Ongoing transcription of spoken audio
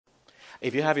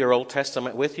If you have your Old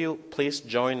Testament with you, please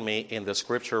join me in the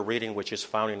scripture reading which is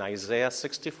found in Isaiah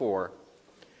 64.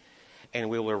 And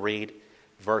we will read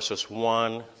verses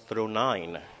 1 through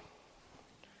 9.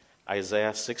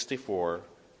 Isaiah 64,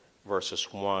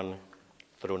 verses 1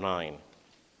 through 9.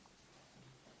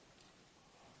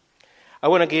 I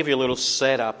want to give you a little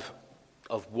setup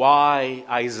of why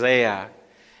Isaiah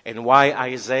and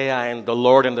the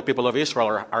Lord and the people of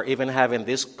Israel are even having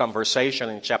this conversation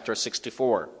in chapter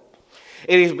 64.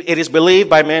 It is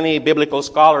believed by many biblical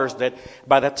scholars that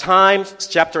by the time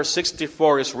chapter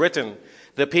 64 is written,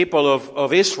 the people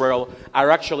of Israel are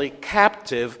actually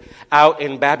captive out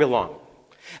in Babylon.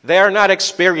 They are not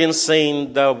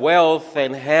experiencing the wealth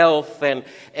and health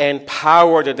and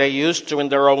power that they used to in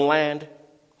their own land.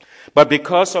 But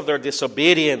because of their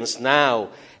disobedience now,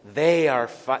 they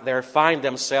find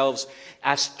themselves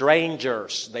as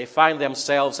strangers. They find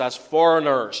themselves as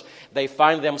foreigners. They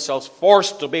find themselves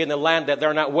forced to be in a land that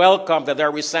they're not welcome, that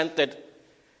they're resented,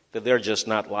 that they're just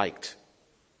not liked.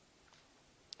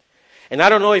 And I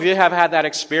don't know if you have had that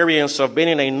experience of being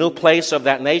in a new place of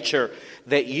that nature,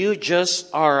 that you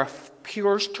just are a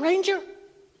pure stranger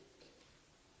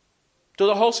to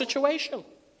the whole situation.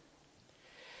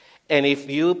 And if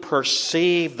you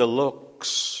perceive the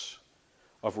looks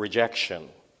of rejection,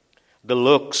 the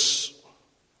looks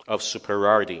of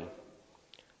superiority,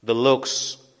 the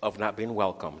looks of not being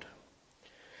welcomed,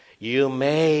 you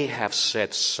may have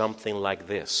said something like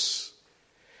this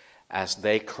as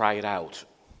they cried out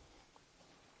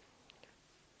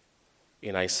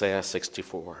in Isaiah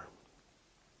 64.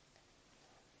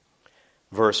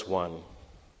 Verse 1.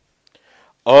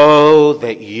 Oh,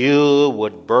 that you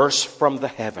would burst from the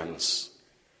heavens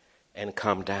and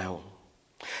come down.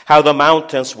 How the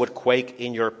mountains would quake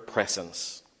in your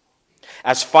presence.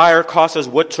 As fire causes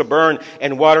wood to burn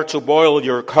and water to boil,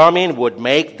 your coming would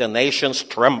make the nations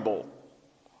tremble.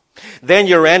 Then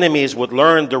your enemies would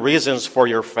learn the reasons for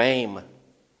your fame.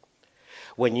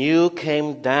 When you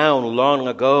came down long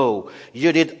ago,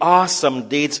 you did awesome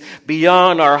deeds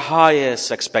beyond our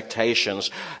highest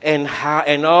expectations. And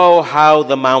oh, how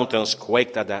the mountains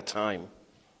quaked at that time.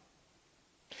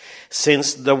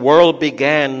 Since the world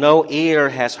began, no ear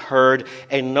has heard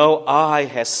and no eye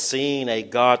has seen a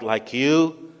God like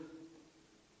you,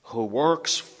 who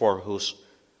works for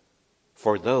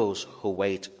those who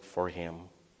wait for him.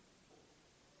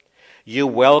 You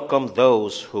welcome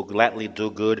those who gladly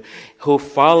do good, who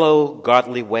follow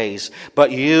godly ways.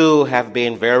 But you have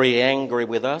been very angry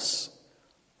with us,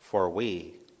 for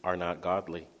we are not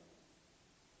godly.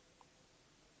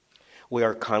 We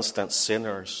are constant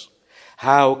sinners.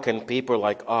 How can people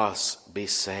like us be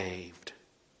saved?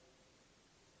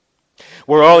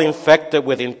 We're all infected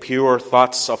with impure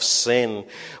thoughts of sin.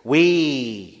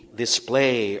 We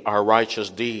display our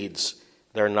righteous deeds.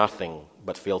 They're nothing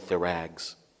but filthy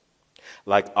rags.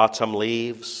 Like autumn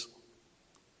leaves,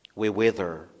 we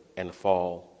wither and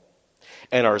fall,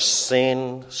 and our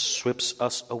sin sweeps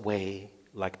us away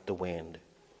like the wind.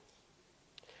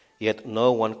 Yet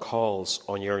no one calls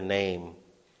on your name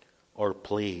or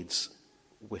pleads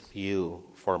with you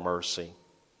for mercy.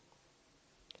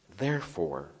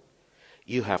 Therefore,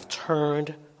 you have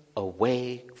turned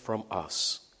away from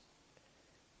us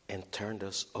and turned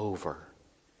us over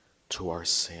to our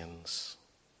sins.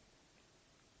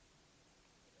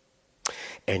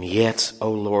 And yet,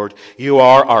 O Lord, you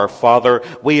are our Father.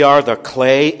 We are the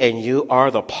clay and you are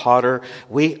the potter.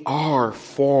 We are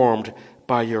formed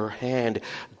by your hand.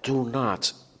 Do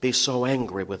not be so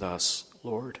angry with us,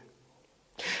 Lord.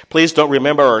 Please don't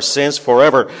remember our sins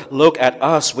forever. Look at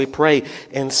us, we pray,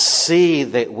 and see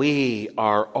that we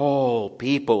are all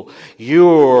people.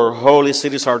 Your holy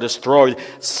cities are destroyed.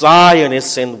 Zion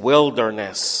is in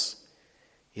wilderness.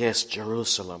 Yes,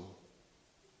 Jerusalem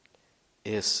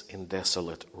is in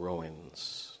desolate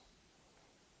ruins.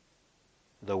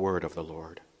 The word of the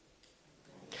Lord.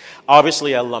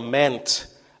 Obviously a lament,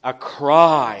 a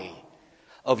cry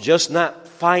of just not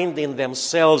finding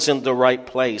themselves in the right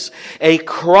place. A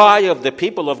cry of the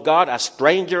people of God as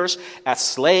strangers, as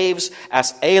slaves,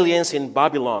 as aliens in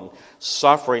Babylon,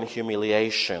 suffering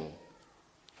humiliation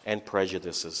and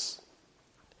prejudices.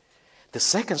 The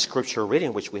second scripture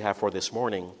reading which we have for this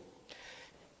morning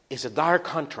is a dire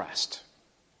contrast.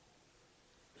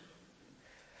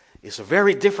 It's a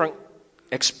very different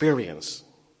experience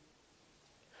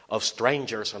of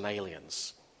strangers and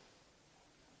aliens.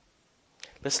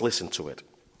 Let's listen to it.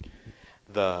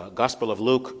 The Gospel of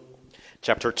Luke,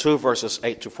 chapter 2, verses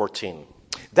 8 to 14.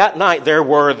 That night there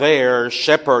were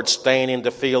shepherds staying in the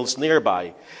fields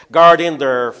nearby, guarding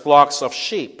their flocks of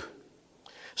sheep.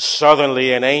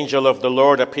 Suddenly an angel of the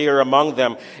Lord appeared among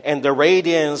them, and the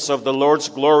radiance of the Lord's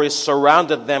glory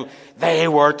surrounded them. They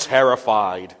were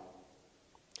terrified.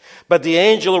 But the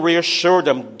angel reassured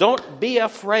them. Don't be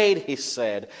afraid, he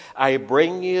said. I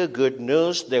bring you good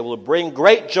news that will bring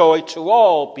great joy to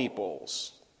all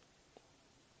peoples.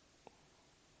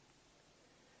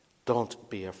 Don't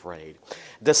be afraid.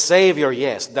 The Savior,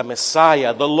 yes, the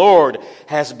Messiah, the Lord,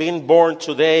 has been born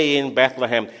today in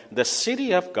Bethlehem, the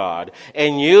city of God.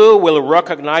 And you will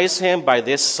recognize him by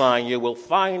this sign. You will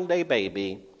find a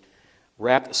baby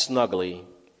wrapped snugly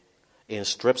in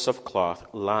strips of cloth,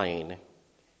 lying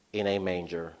in a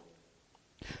manger.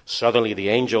 Suddenly the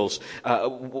angels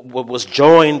was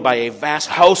joined by a vast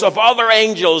host of other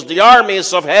angels, the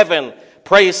armies of heaven,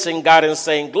 praising God and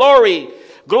saying, Glory,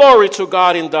 glory to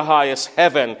God in the highest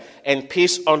heaven, and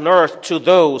peace on earth to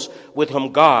those with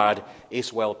whom God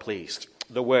is well pleased.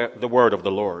 The word of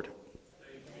the Lord.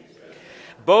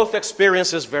 Both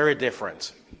experiences very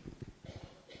different.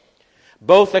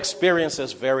 Both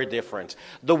experiences very different.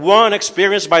 The one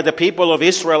experienced by the people of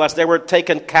Israel as they were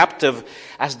taken captive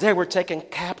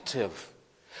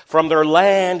from their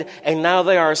land, and now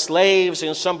they are slaves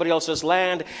in somebody else's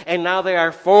land, and now they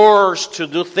are forced to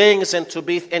do things and to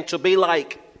be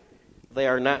like they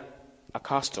are not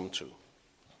accustomed to.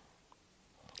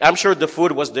 I'm sure the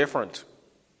food was different.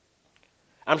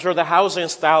 I'm sure the housing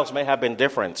styles may have been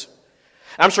different.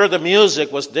 I'm sure the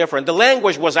music was different. The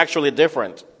language was actually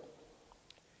different.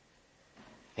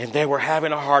 And they were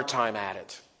having a hard time at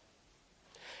it.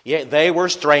 Yet they were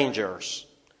strangers,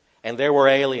 and they were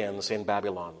aliens in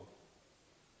Babylon.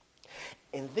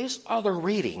 In this other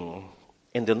reading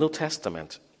in the New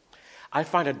Testament, I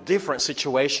find a different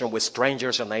situation with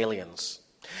strangers and aliens.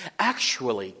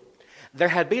 Actually, there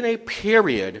had been a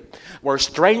period where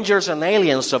strangers and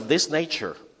aliens of this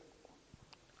nature,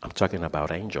 I'm talking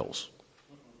about angels,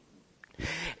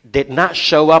 did not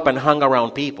show up and hung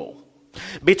around people.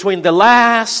 Between the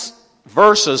last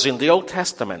verses in the Old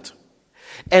Testament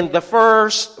and the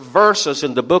first verses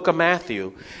in the book of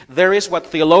Matthew, there is what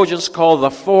theologians call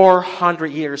the 400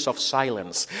 years of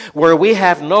silence, where we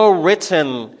have no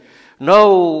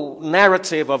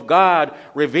narrative of God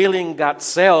revealing God's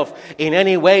self in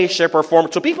any way, shape, or form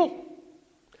to people.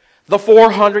 The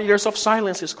 400 years of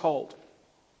silence is called.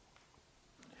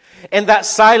 And that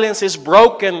silence is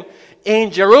broken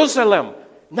in Jerusalem.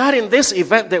 Not in this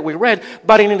event that we read,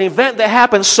 but in an event that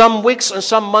happened some weeks and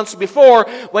some months before,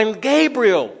 when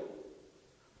Gabriel,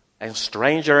 and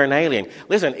stranger and alien.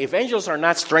 Listen, if angels are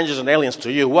not strangers and aliens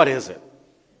to you, what is it?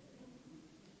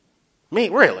 Me,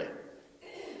 really?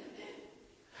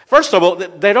 First of all,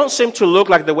 they don't seem to look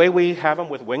like the way we have them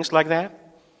with wings like that.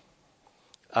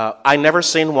 I never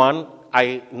seen one.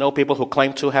 I know people who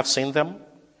claim to have seen them,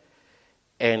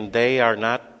 and they are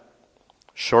not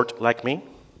short like me.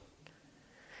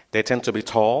 They tend to be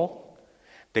tall.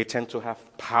 They tend to have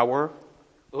power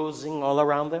oozing all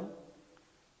around them.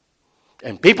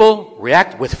 And people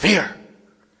react with fear.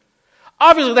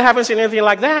 Obviously, they haven't seen anything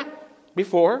like that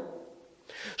before.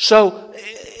 So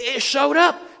it showed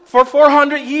up. For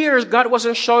 400 years, God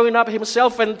wasn't showing up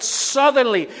himself. And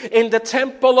suddenly, in the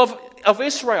temple of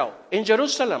Israel, in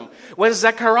Jerusalem, when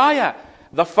Zechariah,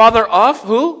 the father of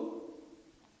who?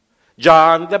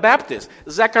 John the Baptist.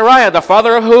 Zechariah, the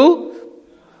father of who?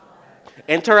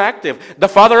 Interactive. The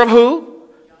father of who?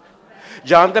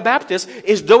 John the Baptist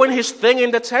is doing his thing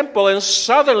in the temple, and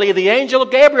suddenly the angel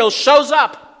Gabriel shows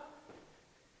up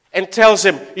and tells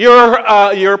him,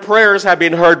 your prayers have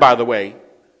been heard, by the way,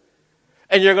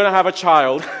 and you're going to have a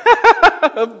child.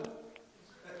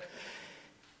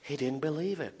 He didn't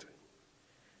believe it.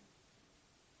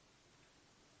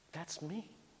 That's me.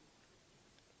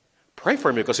 Pray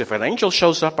for me, because if an angel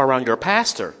shows up around your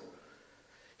pastor,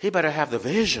 he better have the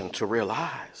vision to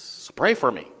realize. So pray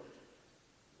for me.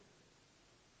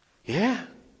 Yeah.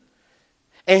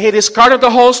 And he discarded the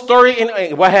whole story.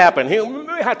 What happened? He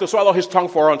had to swallow his tongue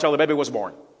for her until the baby was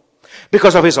born.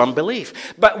 Because of his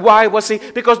unbelief. But why was he?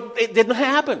 Because it didn't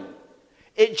happen.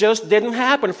 It just didn't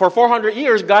happen. For 400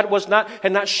 years, God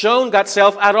had not shown God's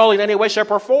self at all in any way, shape,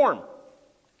 or form.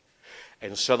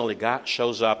 And suddenly God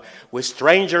shows up with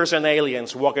strangers and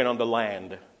aliens walking on the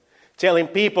land, telling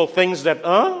people things that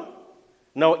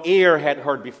no ear had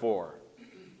heard before.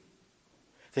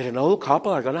 That an old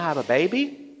couple are going to have a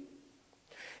baby?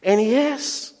 And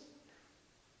yes,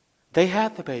 they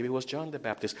had the baby. It was John the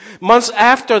Baptist. Months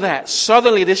after that,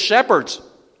 suddenly the shepherds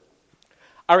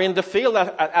are in the field,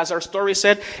 as our story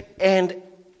said, and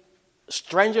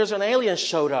strangers and aliens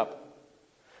showed up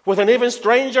with an even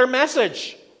stranger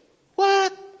message.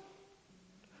 What?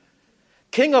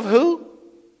 King of who?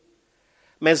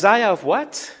 Messiah of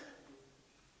what?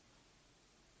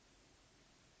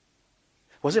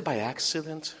 Was it by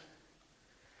accident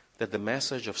that the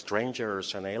message of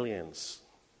strangers and aliens,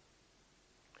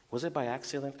 was it by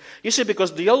accident? You see,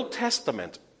 because the Old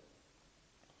Testament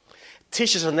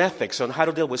teaches an ethics on how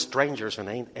to deal with strangers and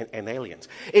aliens.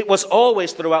 It was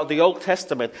always throughout the Old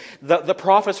Testament, the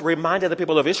prophets reminded the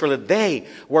people of Israel that they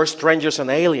were strangers and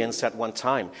aliens at one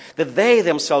time. That they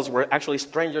themselves were actually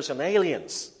strangers and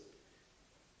aliens.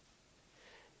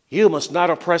 You must not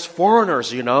oppress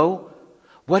foreigners, you know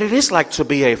what it is like to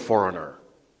be a foreigner.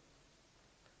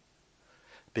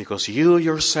 Because you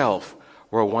yourself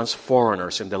were once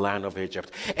foreigners in the land of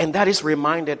Egypt. And that is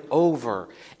reminded over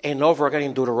and over again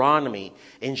in Deuteronomy,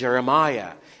 in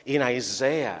Jeremiah, in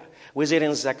Isaiah. We see it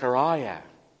in Zechariah.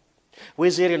 We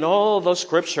see it in all those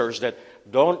scriptures that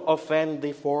don't offend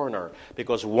the foreigner.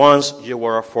 Because once you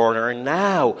were a foreigner, and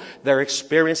now they're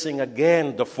experiencing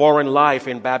again the foreign life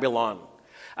in Babylon.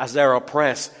 As they are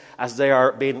oppressed, as they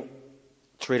are being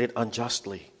treated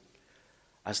unjustly,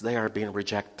 as they are being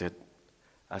rejected,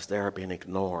 as they are being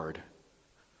ignored,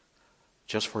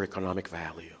 just for economic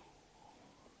value.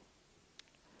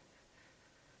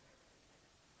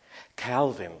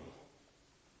 Calvin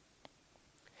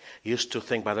used to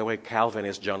think, by the way, Calvin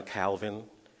is John Calvin,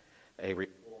 a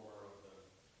reformer of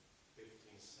the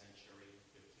 15th century,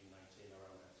 1519,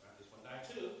 around that time. This one died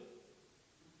too.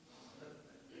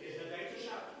 It's the day to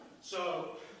shout.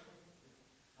 So,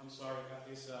 I'm sorry,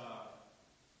 is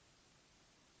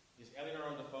Eleanor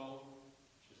on the phone?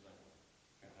 She's not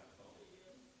on the phone.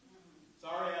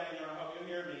 Sorry, Eleanor, I hope you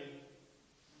hear me.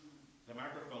 The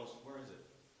microphone's, where is it?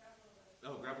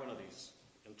 Oh, grab one of these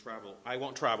and travel. I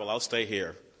won't travel, I'll stay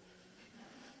here.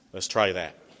 Let's try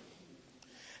that.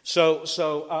 So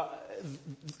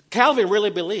Calvin really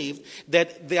believed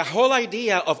that the whole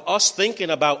idea of us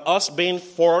thinking about us being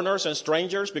foreigners and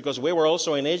strangers because we were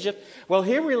also in Egypt, well,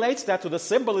 he relates that to the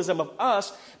symbolism of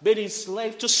us being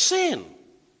enslaved to sin.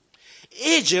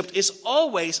 Egypt is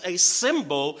always a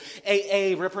symbol,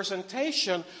 a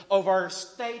representation of our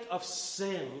state of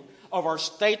sin, of our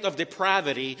state of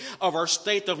depravity, of our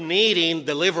state of needing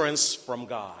deliverance from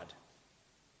God.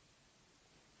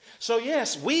 So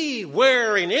yes, we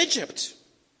were in Egypt.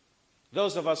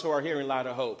 Those of us who are here in Light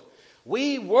of Hope,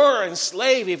 we were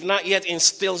enslaved, if not yet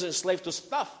still enslaved to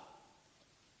stuff.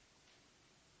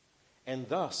 And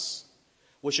thus,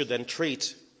 we should then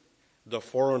treat the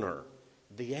foreigner,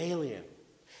 the alien,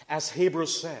 as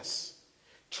Hebrews says.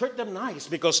 Treat them nice,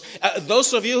 because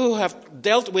those of you who have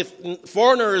dealt with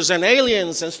foreigners and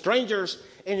aliens and strangers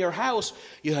in your house,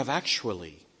 you have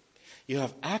actually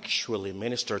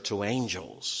ministered to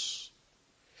angels.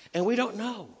 And we don't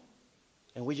know.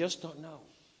 And we just don't know.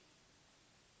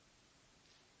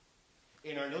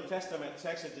 In our New Testament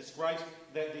text, it describes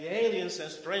that the aliens and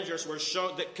strangers were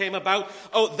shown that came about.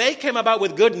 Oh, they came about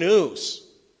with good news.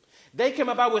 They came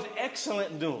about with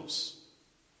excellent news.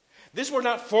 These were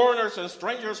not foreigners and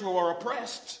strangers who were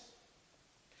oppressed.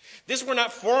 These were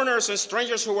not foreigners and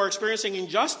strangers who were experiencing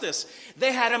injustice.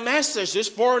 They had a message. These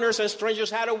foreigners and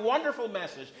strangers had a wonderful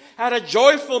message, had a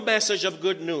joyful message of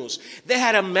good news. They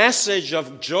had a message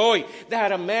of joy. They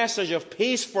had a message of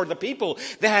peace for the people.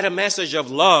 They had a message of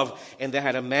love, and they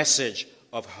had a message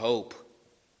of hope.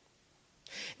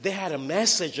 They had a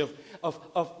message of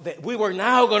that we were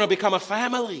now going to become a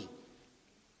family.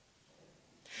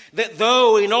 That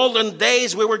though in olden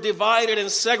days we were divided and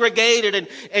segregated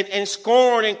and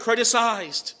scorned and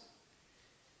criticized,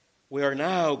 we are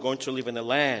now going to live in a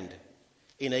land,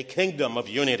 in a kingdom of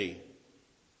unity,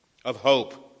 of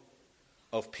hope,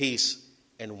 of peace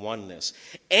and oneness.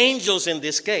 Angels in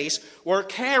this case were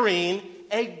carrying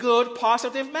a good,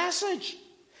 positive message.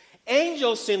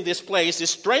 Angels in this place, the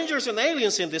strangers and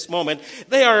aliens in this moment,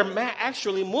 they are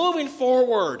actually moving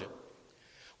forward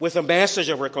with a message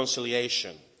of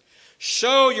reconciliation.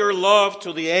 Show your love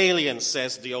to the aliens,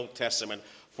 says the Old Testament,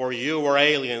 for you were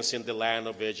aliens in the land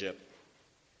of Egypt.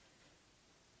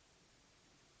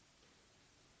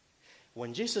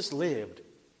 When Jesus lived,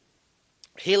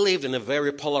 he lived in a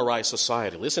very polarized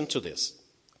society. Listen to this.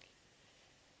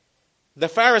 The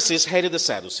Pharisees hated the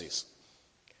Sadducees.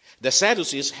 The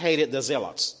Sadducees hated the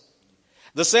Zealots.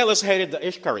 The Zealots hated the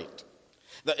Ishcariot.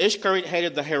 The Ishcariot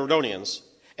hated the Herodians.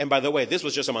 And by the way, this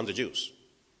was just among the Jews.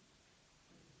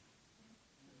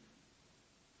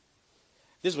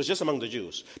 This was just among the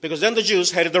Jews. Because then the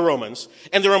Jews hated the Romans,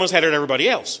 and the Romans hated everybody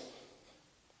else.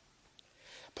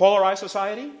 Polarized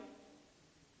society?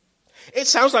 It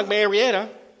sounds like Marietta.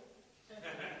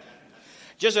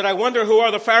 Just that I wonder who are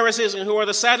the Pharisees and who are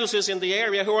the Sadducees in the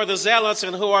area, who are the Zealots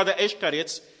and who are the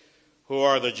Ishcariots, who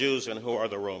are the Jews and who are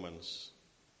the Romans.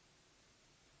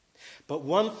 But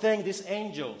one thing, these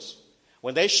angels,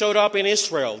 when they showed up in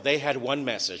Israel, they had one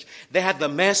message. They had the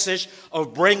message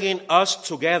of bringing us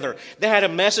together. They had a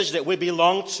message that we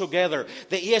belong together.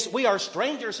 That yes, we are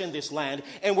strangers in this land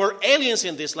and we're aliens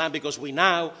in this land because we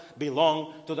now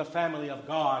belong to the family of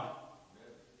God.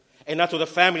 And not to the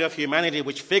family of humanity,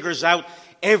 which figures out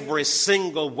every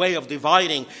single way of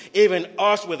dividing, even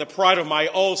us with the pride of my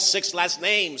all 6 last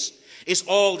names. It's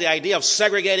all the idea of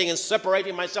segregating and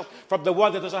separating myself from the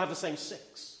one that doesn't have the same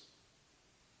 6.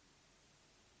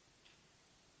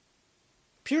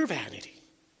 Pure vanity.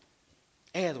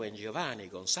 Edwin, Giovanni,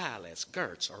 Gonzalez,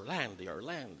 Gertz, Orlandi, la,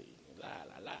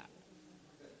 la, la.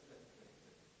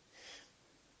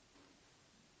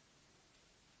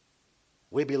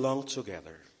 We belong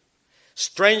together.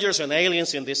 Strangers and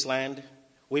aliens in this land,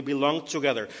 we belong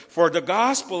together. For the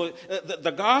gospel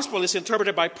is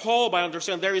interpreted by Paul by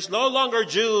understanding there is no longer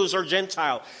Jews or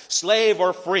Gentile, slave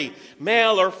or free,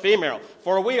 male or female.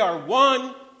 For we are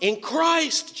one in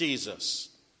Christ Jesus.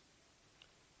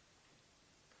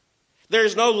 There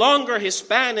is no longer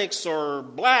Hispanics or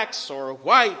blacks or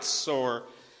whites or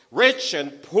rich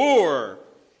and poor,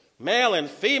 male and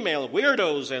female,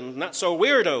 weirdos and not so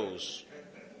weirdos.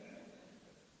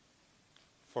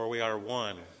 For we are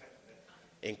one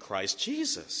in Christ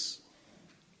Jesus.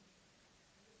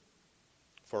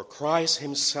 For Christ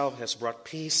himself has brought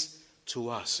peace to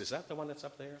us. Is that the one that's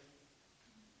up there?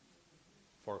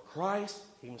 For Christ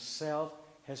himself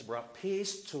has brought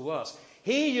peace to us.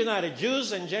 He united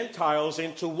Jews and Gentiles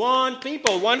into one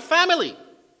people, one family.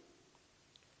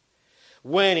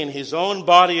 When in his own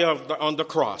body on the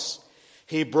cross,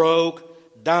 he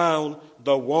broke down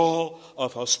the wall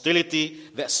of hostility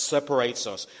that separates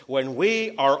us. When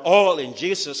we are all in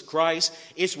Jesus Christ,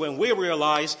 it's when we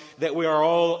realize that we are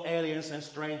all aliens and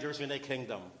strangers in a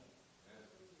kingdom.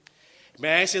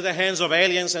 May I see the hands of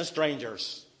aliens and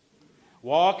strangers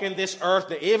walk in this earth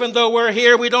that even though we're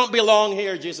here, we don't belong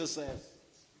here, Jesus says.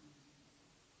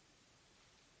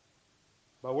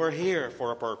 But we're here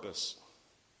for a purpose.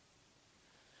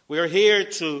 We are here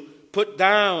to put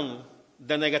down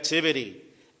the negativity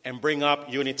and bring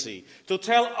up unity. To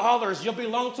tell others, you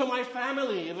belong to my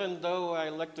family, even though I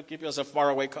like to keep you as a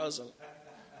faraway cousin.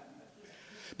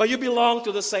 But you belong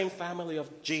to the same family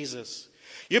of Jesus.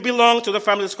 You belong to the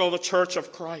family that's called the Church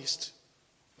of Christ.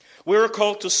 We're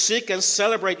called to seek and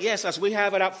celebrate, yes, as we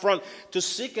have it up front, to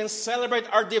seek and celebrate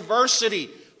our diversity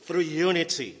through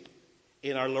unity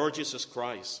in our Lord Jesus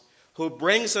Christ, who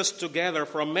brings us together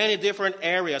from many different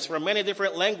areas, from many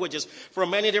different languages, from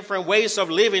many different ways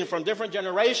of living, from different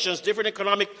generations, different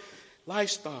economic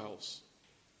lifestyles,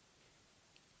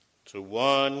 to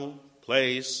one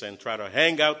place and try to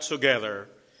hang out together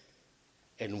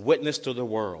and witness to the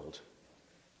world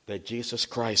that Jesus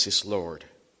Christ is Lord.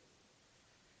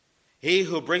 He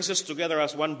who brings us together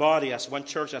as one body, as one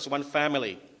church, as one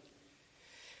family,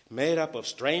 made up of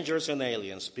strangers and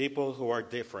aliens, people who are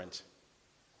different,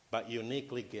 but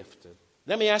uniquely gifted.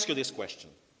 Let me ask you this question.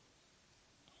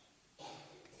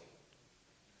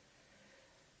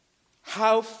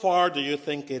 How far do you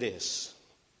think it is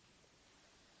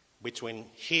between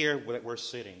here where we're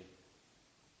sitting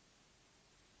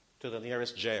to the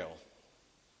nearest jail?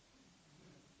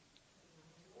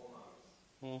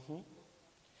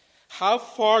 How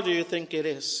far do you think it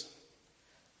is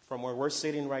from where we're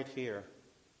sitting right here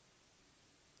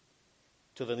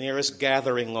to the nearest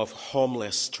gathering of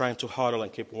homeless trying to huddle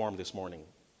and keep warm this morning?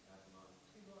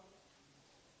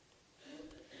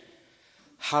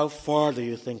 How far do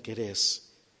you think it is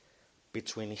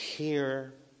between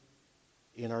here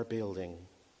in our building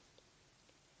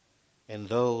and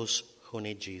those who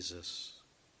need Jesus?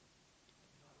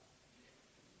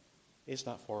 It's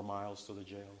not 4 miles to the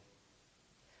jail.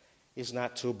 It's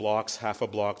not 2 blocks, half a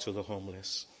block to the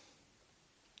homeless.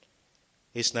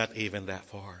 It's not even that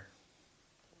far.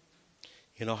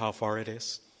 You know how far it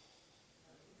is?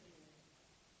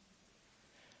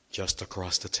 Just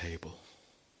across the table.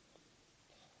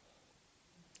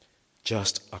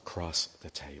 Just across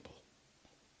the table.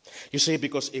 You see,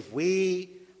 because if we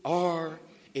are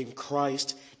in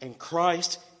Christ, and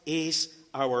Christ is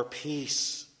our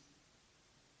peace,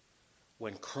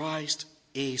 when Christ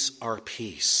is our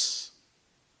peace,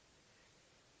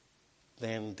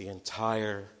 then the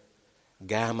entire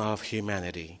gamma of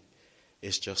humanity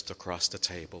is just across the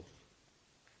table.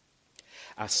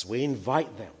 As we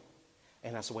invite them,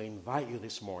 and as we invite you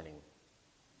this morning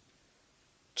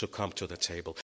to come to the table,